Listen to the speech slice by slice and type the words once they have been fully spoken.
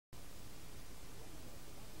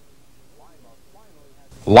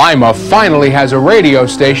Lima finally has a radio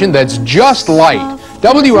station that's just Lite.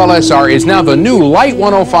 WLSR is now the new Lite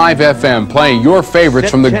 105 FM, playing your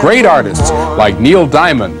favorites from the great artists like Neil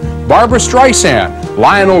Diamond, Barbra Streisand,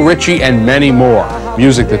 Lionel Richie, and many more.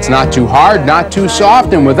 Music that's not too hard, not too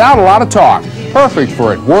soft, and without a lot of talk. Perfect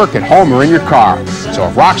for at work, at home, or in your car. So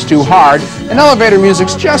if rock's too hard and elevator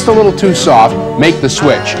music's just a little too soft, make the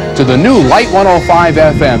switch to the new Lite 105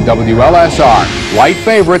 FM WLSR. Lite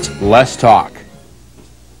favorites, less talk.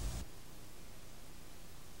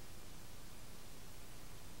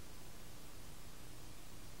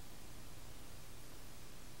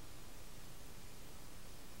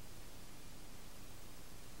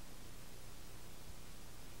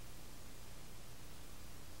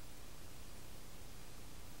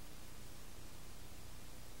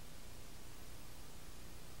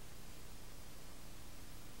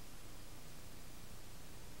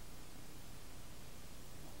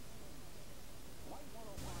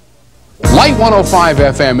 Lite 105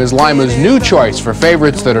 FM is Lima's new choice for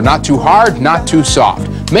favorites that are not too hard, not too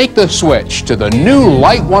soft. Make the switch to the new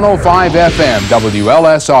Lite 105 FM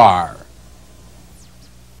WLSR.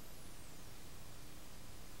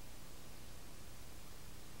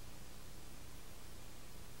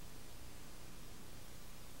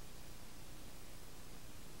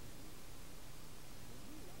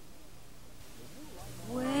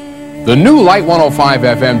 The new Lite 105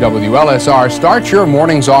 FM WLSR starts your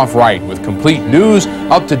mornings off right with complete news,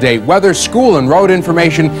 up-to-date weather, school and road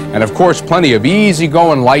information, and of course plenty of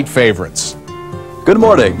easy-going Lite favorites. Good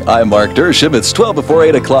morning, I'm Mark Dersham. It's 12 before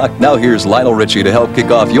 8 o'clock. Now here's Lionel Richie to help kick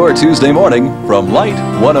off your Tuesday morning from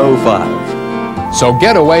Lite 105. So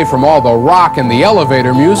get away from all the rock and the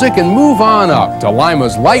elevator music and move on up to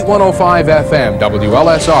Lima's Lite 105 FM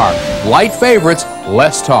WLSR. Lite favorites,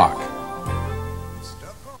 less talk.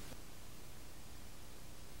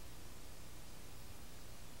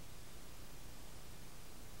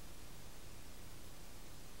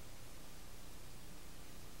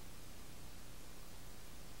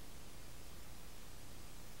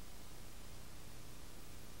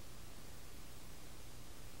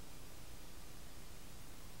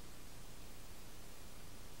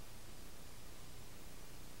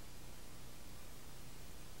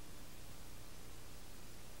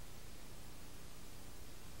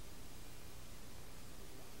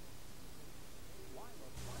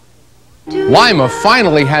 Lima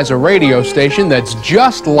finally has a radio station that's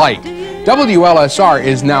just Lite. WLSR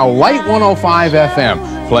is now Lite 105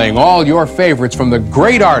 FM, playing all your favorites from the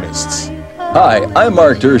great artists. Hi, I'm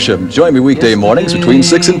Mark Dersham. Join me weekday mornings between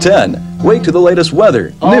 6 and 10. Wake to the latest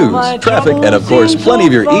weather, news, traffic, and of course plenty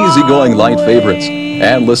of your easygoing Lite favorites.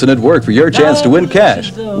 And listen at work for your chance to win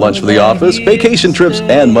cash, lunch for the office, vacation trips,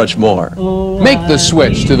 and much more. Make the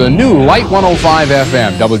switch to the new Lite 105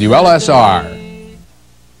 FM WLSR.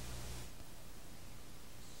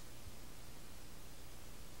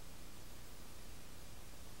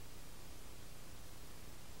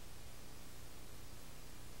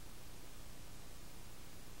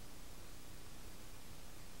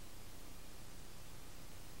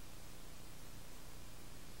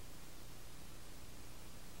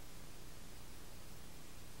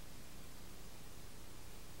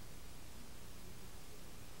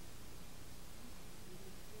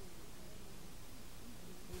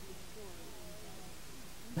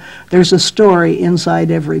 There's a story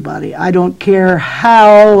inside everybody. I don't care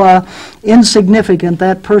how insignificant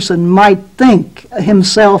that person might think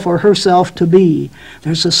himself or herself to be.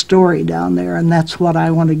 There's a story down there, and that's what I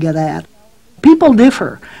want to get at. People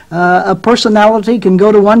differ. A personality can go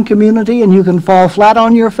to one community and you can fall flat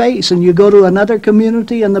on your face, and you go to another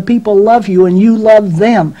community and the people love you and you love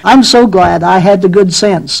them. I'm so glad I had the good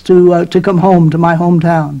sense to come home to my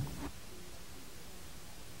hometown.